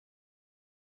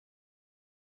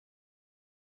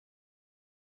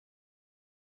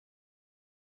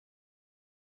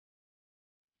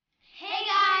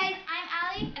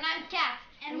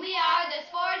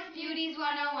Newbies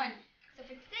 101. So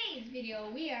for today's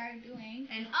video, we are doing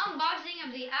an unboxing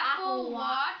of the Apple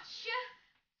Watch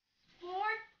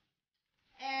Sport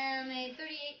and a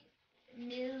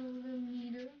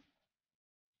 38mm.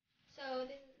 So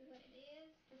this is what it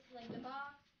is. This is like the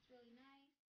box. It's really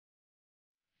nice.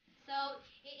 So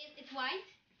it's white,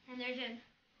 and there's an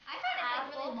I thought it's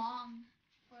like really long.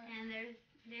 And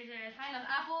there's a sign of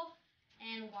Apple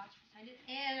and watch beside it,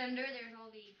 and under there's all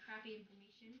the crappy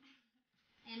information.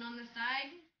 And on the side,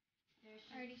 there's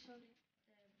I already showed it.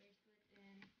 The bracelet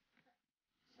and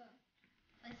so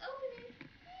let's open it.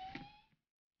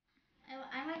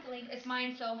 I like it's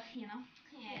mine, so you know,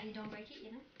 yeah, you don't break it,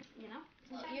 you know.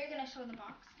 Well, you're gonna show the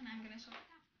box, and I'm gonna show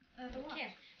the watch.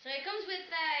 Okay. So it comes with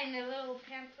in a little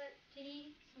pamphlet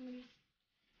thingy.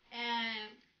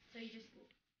 So you just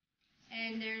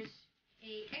and there's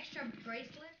a extra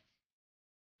bracelet,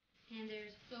 and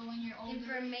there's so when you're older,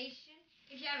 information.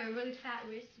 If you have a really fat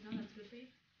wrist, you know that's good for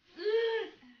you.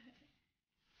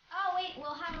 Oh wait,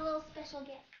 we'll have a little special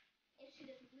gift if she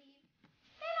doesn't leave.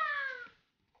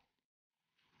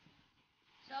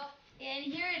 So and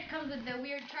here it comes with the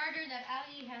weird charger that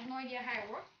Aly has no idea how it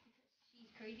works because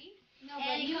she's crazy. No,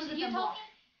 but you told me.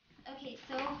 Okay,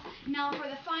 so now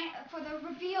for the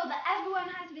reveal that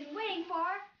everyone has been waiting for.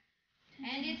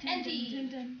 And it's empty.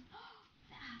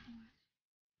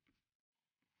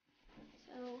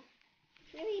 So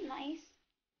it's really nice.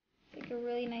 It's like a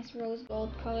really nice rose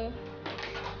gold color.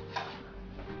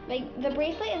 Like the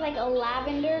bracelet is like a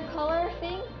lavender color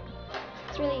thing.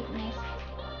 It's really nice.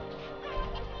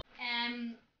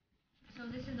 So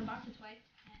this is the box. It's white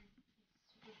and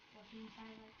it's what's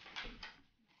inside like.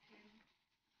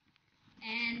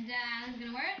 And I'm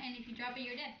gonna wear it, and if you drop it,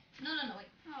 you're dead. No, wait.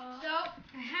 Aww. So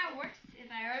how it works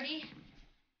is I already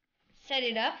set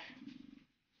it up.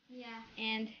 Yeah.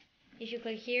 And if you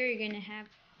click here, you're gonna have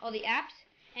all the apps,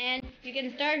 and you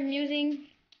can start using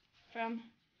from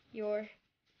your.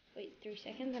 Wait 3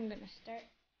 seconds. I'm gonna start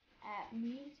at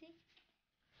music.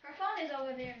 Her phone is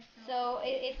over there. So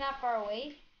it's not far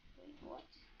away. Wait, what?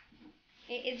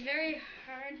 It's very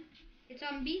hard. It's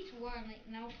on beats 1, like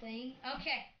now playing.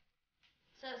 Okay.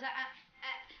 So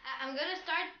I'm gonna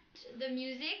start the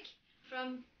music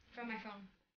from my phone.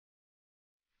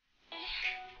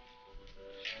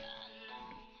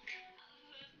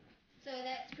 So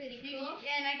that's pretty cool.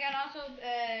 And I can also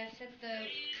set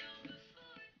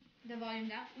the volume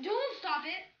down. Don't stop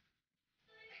it.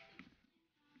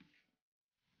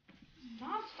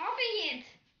 Stop stopping it.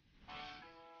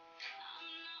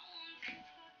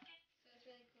 So it's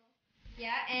really cool.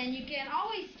 Yeah, and you can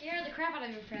always scare the crap out of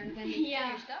your friends when they steal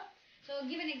your stuff. So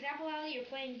give an example, Aly. You're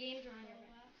playing games or on your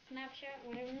Snapchat,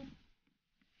 whatever.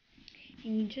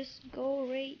 And you just go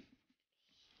right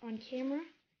on camera.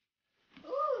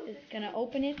 Ooh, it's gonna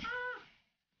open it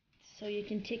so you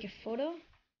can take a photo.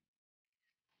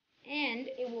 And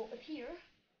it will appear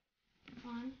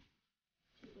on.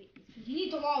 Wait, you need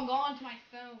to log on to my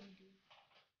phone, dude.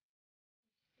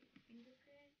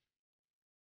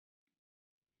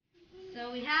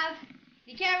 So we have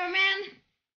the cameraman,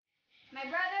 my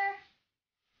brother.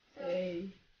 So,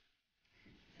 hey.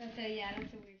 That's a weird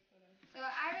photo. So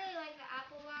I really like the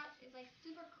Apple Watch. It's like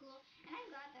super cool, and I'm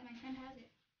glad that my friend has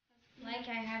it. Like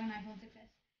I have an iPhone 6s.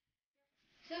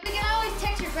 So we can always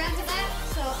text your friends with that.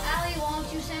 So Aly,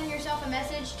 won't you send yourself a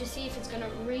message to see if it's gonna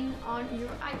ring on your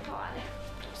iPod?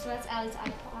 So that's Aly's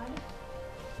iPod.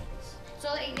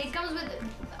 So it comes with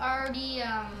already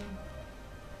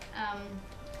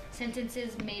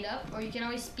sentences made up, or you can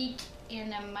always speak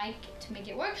in a mic to make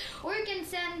it work, or you can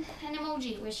send an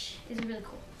emoji, which is really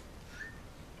cool.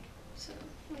 So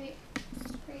wait,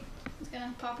 it's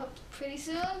gonna pop up pretty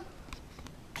soon.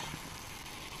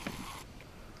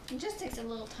 It just takes a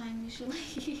little time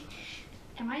usually.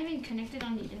 Am I even connected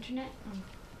on the internet?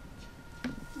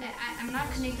 I'm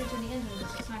not connected to the internet,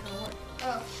 so it's not gonna work.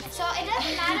 Oh, so it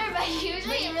doesn't matter, but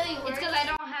usually it really works. It's because I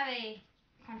don't have a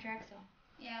contract, so.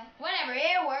 Yeah. Whatever,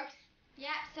 it works.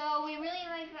 Yeah, so we really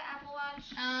like the Apple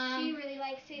Watch. She really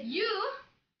likes it.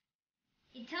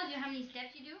 It tells you how many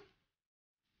steps you do.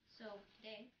 So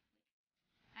today,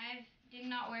 I did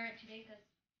not wear it today because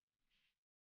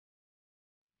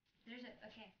there's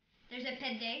a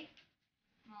ped day.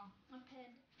 Oh. A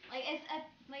ped.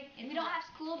 Like we don't have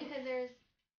school because there's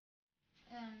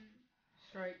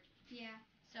strike. Yeah.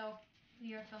 So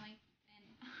we are filming and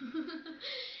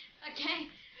okay.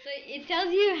 So it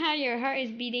tells you how your heart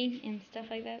is beating and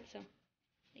stuff like that. So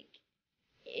like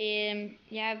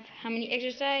you have how many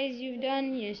exercises you've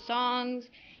done, your songs,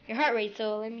 your heart rate.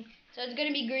 So it's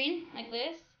gonna be green like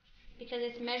this because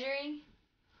it's measuring.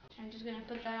 I'm just gonna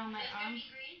put that on my arm. It's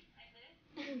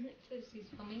gonna be green like this. So she's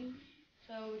filming.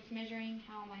 So it's measuring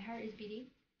how my heart is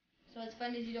beating. So what's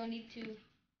fun is you don't need to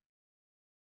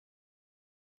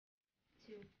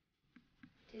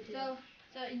so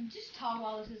you just talk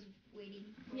while this is waiting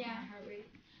for my heart rate.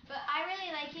 But I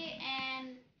really like it,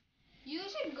 and you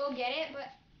should go get it.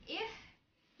 But if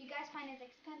you guys find it's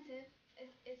expensive,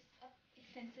 it's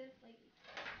expensive. Like,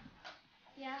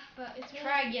 yeah, but it's really,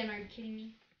 try again. Are you kidding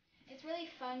me? It's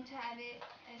really fun to have it.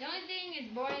 The only thing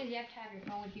is boring is you have to have your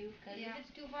phone with you, because if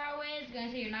it's too far away, it's gonna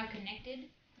say you're not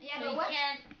connected. Yeah, so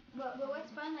but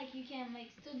what's fun? Like, you can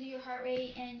like still do your heart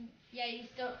rate, and you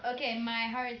still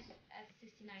my heart is at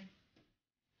 69.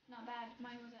 Not bad.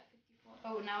 Mine was at 54.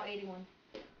 Oh, now 81.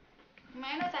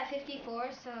 Mine was at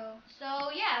 54.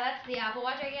 So yeah, that's the Apple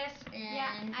Watch, I guess.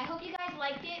 And I hope you guys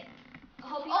liked it.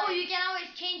 You can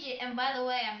always change it. And by the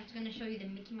way, I'm just gonna show you the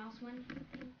Mickey Mouse one.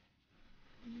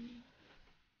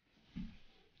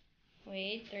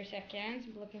 Wait 30 seconds.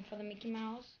 I'm looking for the Mickey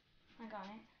Mouse. I got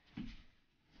it.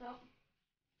 So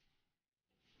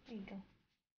there you go.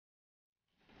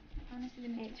 Honestly,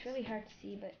 it's really hard to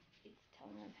see, but it's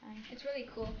telling the time. It's really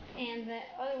cool. And the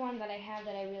other one that I have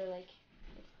that I really like,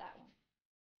 it's that one.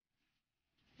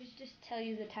 Which just tell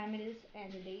you the time it is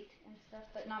and the date and stuff,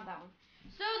 but not that one.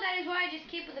 So that is why I just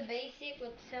keep with the basic.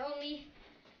 Will tell me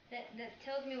that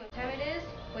tells me what time it is,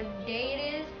 what day it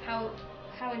is, how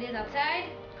it is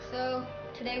outside. So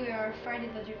today we are Friday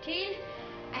the 13th.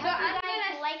 I hope you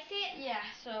guys liked it. Yeah.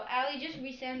 So Aly just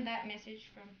resend that message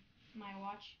from my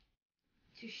watch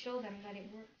to show them that it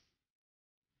works.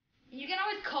 You can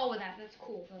always call with that. That's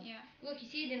cool. But look, you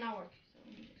see, it did not work. So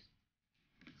let me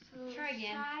just try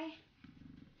again.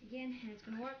 Again, and it's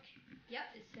gonna work. Yep,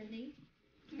 it's sending.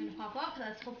 It's gonna pop up.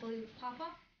 Let's hopefully pop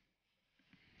up.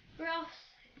 Or else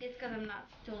it's because I'm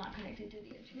still not connected to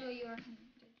the internet. No, you are connected.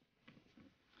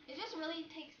 It just really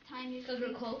takes time. Because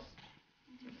we're close.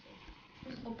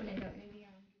 Just open it up, maybe.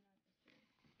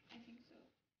 I think so.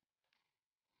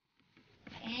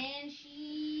 And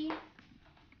she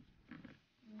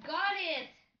got it.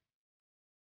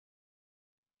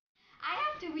 I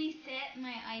have to reset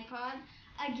my iPod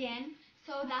again,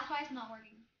 so that's why it's not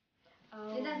working.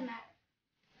 Oh. It doesn't matter.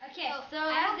 Okay, so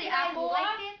that's the Apple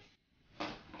Watch.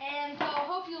 And so I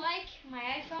hope you like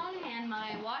my iPhone and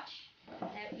my watch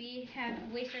that we have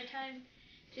wasted our time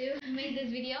to make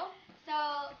this video. So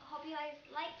hope you guys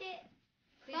liked it.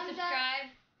 Please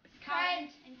subscribe,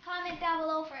 comment down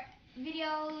below for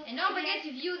videos. And don't forget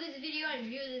to view this video and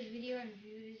view this video and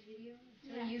view this video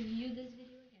until you view this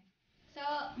video again. So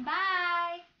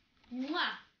bye.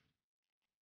 Mwah.